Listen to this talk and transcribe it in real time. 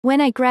When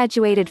I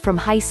graduated from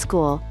high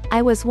school,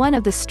 I was one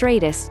of the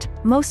straightest,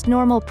 most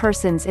normal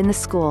persons in the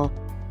school.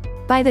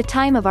 By the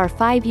time of our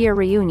 5-year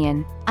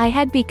reunion, I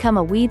had become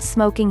a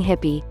weed-smoking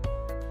hippie.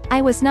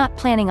 I was not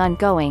planning on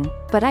going,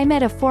 but I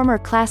met a former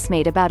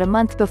classmate about a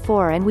month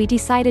before and we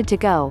decided to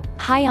go,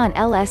 high on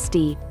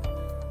LSD.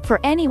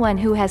 For anyone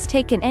who has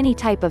taken any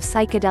type of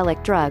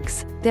psychedelic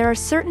drugs, there are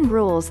certain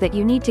rules that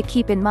you need to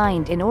keep in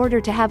mind in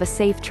order to have a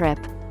safe trip.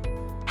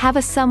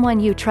 Have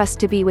someone you trust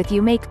to be with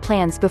you. Make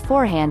plans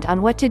beforehand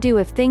on what to do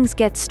if things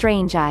get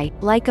strange. I,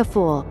 like a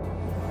fool,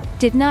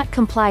 did not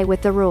comply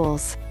with the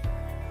rules.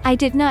 I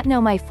did not know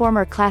my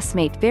former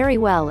classmate very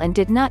well and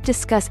did not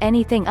discuss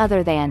anything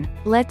other than,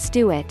 let's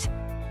do it.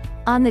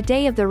 On the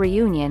day of the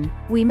reunion,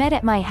 we met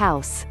at my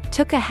house,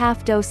 took a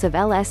half dose of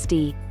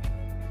LSD.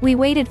 We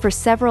waited for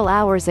several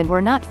hours and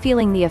were not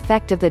feeling the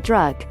effect of the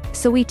drug,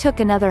 so we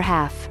took another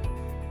half.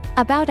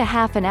 About a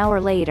half an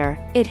hour later,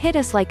 it hit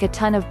us like a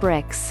ton of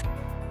bricks.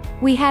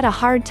 We had a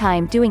hard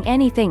time doing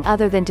anything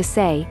other than to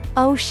say,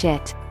 oh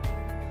shit.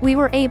 We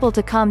were able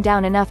to calm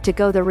down enough to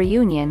go the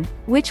reunion,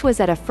 which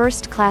was at a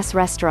first-class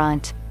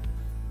restaurant.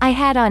 I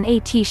had on a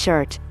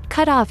t-shirt,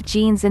 cut-off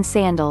jeans and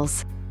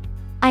sandals.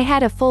 I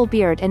had a full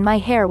beard and my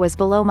hair was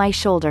below my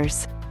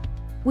shoulders.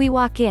 We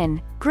walk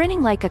in,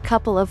 grinning like a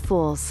couple of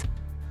fools.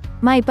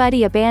 My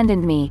buddy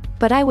abandoned me,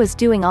 but I was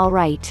doing all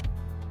right.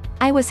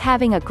 I was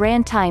having a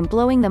grand time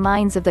blowing the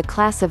minds of the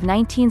class of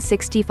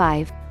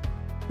 1965.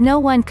 No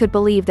one could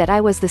believe that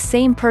I was the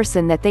same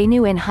person that they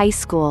knew in high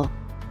school.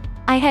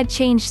 I had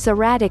changed so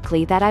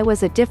radically that I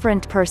was a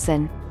different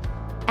person.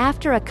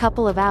 After a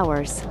couple of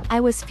hours, I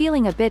was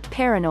feeling a bit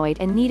paranoid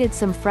and needed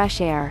some fresh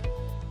air.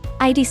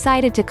 I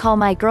decided to call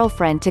my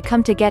girlfriend to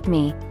come to get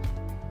me.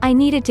 I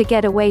needed to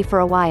get away for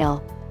a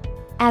while.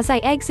 As I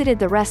exited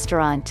the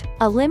restaurant,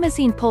 a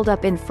limousine pulled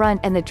up in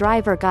front and the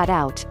driver got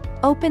out,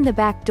 opened the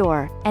back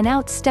door, and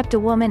out stepped a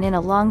woman in a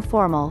long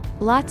formal,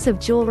 lots of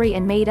jewelry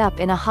and made up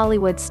in a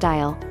Hollywood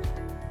style.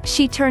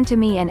 She turned to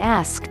me and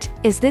asked,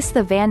 "Is this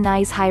the Van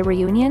Nuys High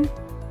reunion?"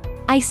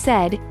 I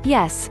said,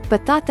 yes,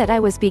 but thought that I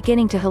was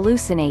beginning to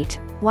hallucinate.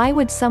 Why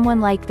would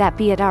someone like that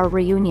be at our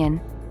reunion?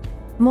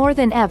 More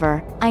than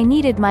ever, I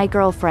needed my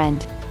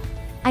girlfriend.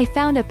 I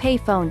found a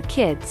payphone.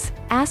 Kids,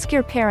 ask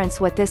your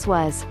parents what this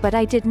was, but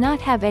I did not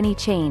have any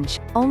change,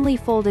 only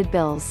folded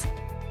bills.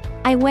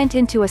 I went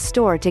into a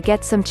store to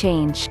get some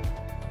change.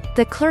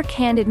 The clerk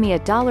handed me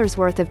 $1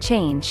 worth of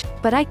change,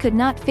 but I could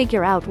not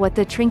figure out what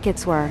the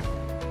trinkets were.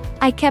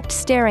 I kept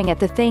staring at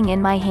the thing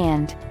in my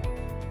hand.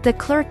 The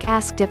clerk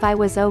asked if I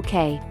was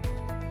okay.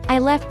 I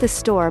left the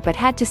store but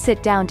had to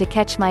sit down to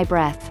catch my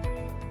breath.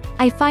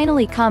 I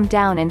finally calmed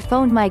down and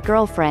phoned my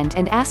girlfriend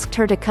and asked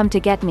her to come to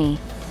get me.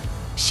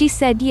 She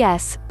said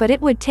yes, but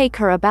it would take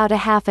her about a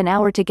half an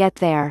hour to get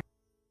there.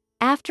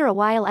 After a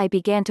while I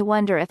began to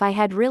wonder if I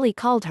had really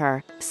called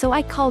her, so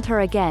I called her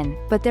again,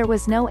 but there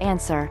was no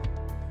answer.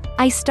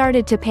 I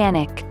started to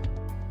panic.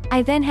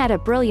 I then had a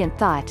brilliant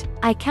thought.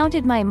 I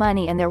counted my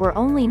money and there were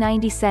only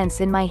 90 cents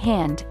in my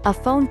hand. A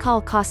phone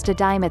call cost a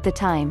dime at the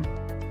time.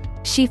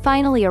 She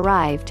finally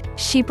arrived,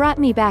 she brought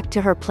me back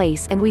to her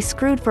place and we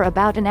screwed for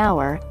about an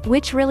hour,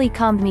 which really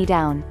calmed me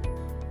down.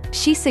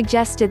 She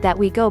suggested that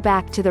we go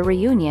back to the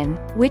reunion,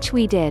 which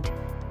we did.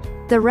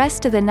 The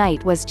rest of the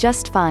night was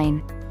just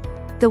fine.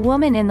 The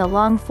woman in the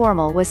long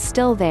formal was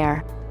still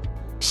there.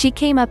 She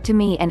came up to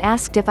me and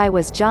asked if I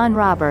was John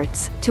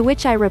Roberts, to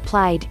which I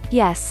replied,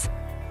 yes.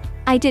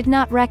 I did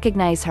not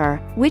recognize her,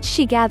 which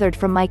she gathered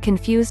from my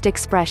confused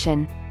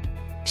expression.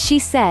 She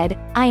said,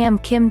 I am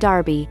Kim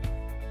Darby.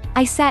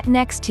 I sat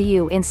next to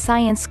you in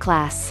science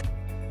class.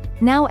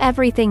 Now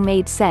everything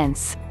made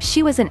sense.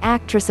 She was an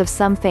actress of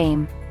some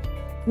fame.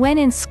 When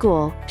in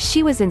school,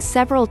 she was in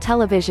several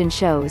television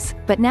shows,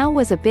 but now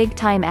was a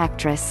big-time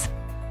actress.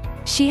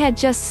 She had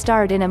just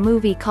starred in a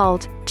movie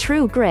called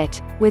True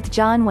Grit, with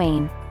John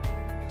Wayne.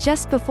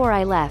 Just before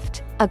I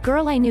left, a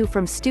girl I knew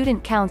from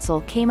student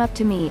council came up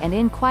to me and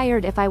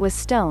inquired if I was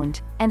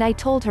stoned, and I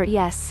told her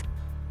yes.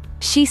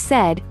 She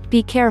said,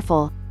 be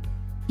careful.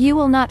 You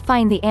will not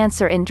find the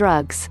answer in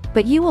drugs,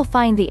 but you will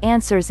find the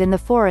answers in the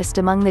forest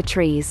among the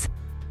trees.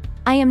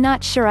 I am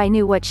not sure I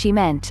knew what she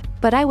meant,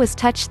 but I was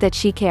touched that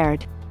she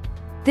cared.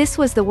 This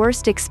was the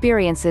worst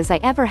experiences I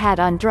ever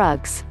had on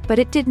drugs, but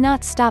it did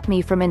not stop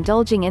me from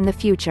indulging in the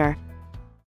future.